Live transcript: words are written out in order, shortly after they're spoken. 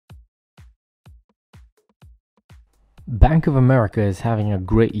Bank of America is having a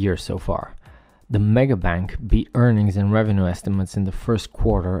great year so far. The mega bank beat earnings and revenue estimates in the first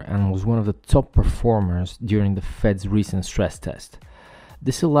quarter and was one of the top performers during the Fed's recent stress test.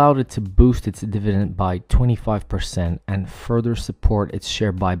 This allowed it to boost its dividend by 25% and further support its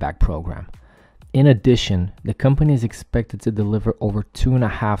share buyback program. In addition, the company is expected to deliver over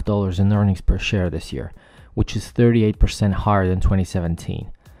 $2.50 in earnings per share this year, which is 38% higher than 2017.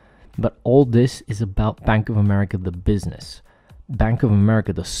 But all this is about Bank of America, the business. Bank of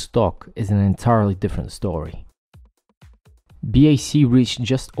America, the stock, is an entirely different story. BAC reached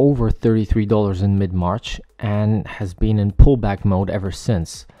just over $33 in mid-March and has been in pullback mode ever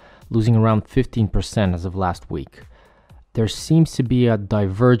since, losing around 15% as of last week. There seems to be a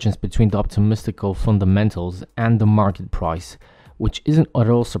divergence between the optimistical fundamentals and the market price, which isn't at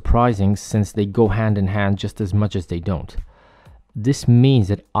all surprising since they go hand in hand just as much as they don't. This means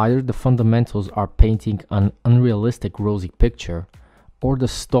that either the fundamentals are painting an unrealistic rosy picture, or the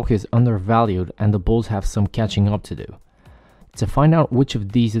stock is undervalued and the bulls have some catching up to do. To find out which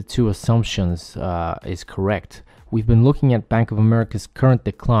of these two assumptions is correct, we've been looking at Bank of America's current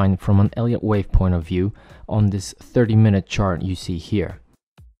decline from an Elliott Wave point of view on this 30-minute chart you see here.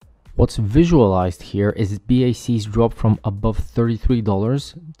 What's visualized here is BAC's drop from above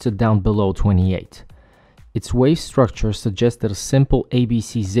 $33 to down below $28. Its wave structure suggests that a simple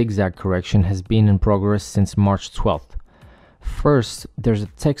ABC zigzag correction has been in progress since March 12th. First, there's a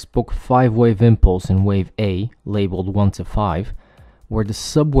textbook 5-wave impulse in wave A, labeled 1 to 5, where the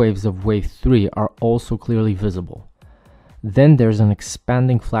subwaves of wave 3 are also clearly visible. Then there's an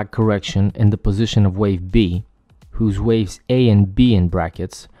expanding flat correction in the position of wave B, whose waves A and B in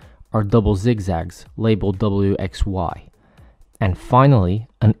brackets are double zigzags, labeled WXY. And finally,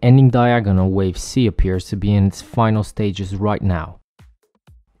 an ending diagonal wave C appears to be in its final stages right now.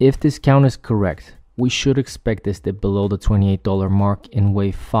 If this count is correct, we should expect this dip below the $28 mark in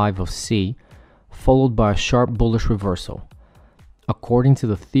wave 5 of C, followed by a sharp bullish reversal. According to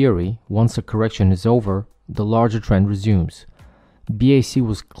the theory, once a correction is over, the larger trend resumes. BAC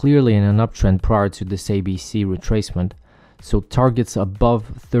was clearly in an uptrend prior to this ABC retracement, so targets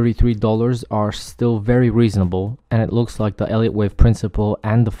above $33 are still very reasonable, and it looks like the Elliott Wave principle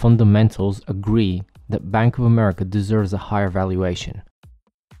and the fundamentals agree that Bank of America deserves a higher valuation.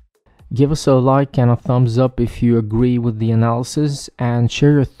 Give us a like and a thumbs up if you agree with the analysis, and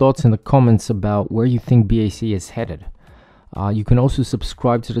share your thoughts in the comments about where you think BAC is headed. You can also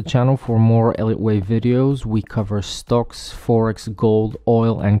subscribe to the channel for more Elliott Wave videos. We cover stocks, forex, gold,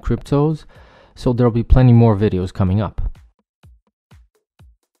 oil, and cryptos, so there'll be plenty more videos coming up.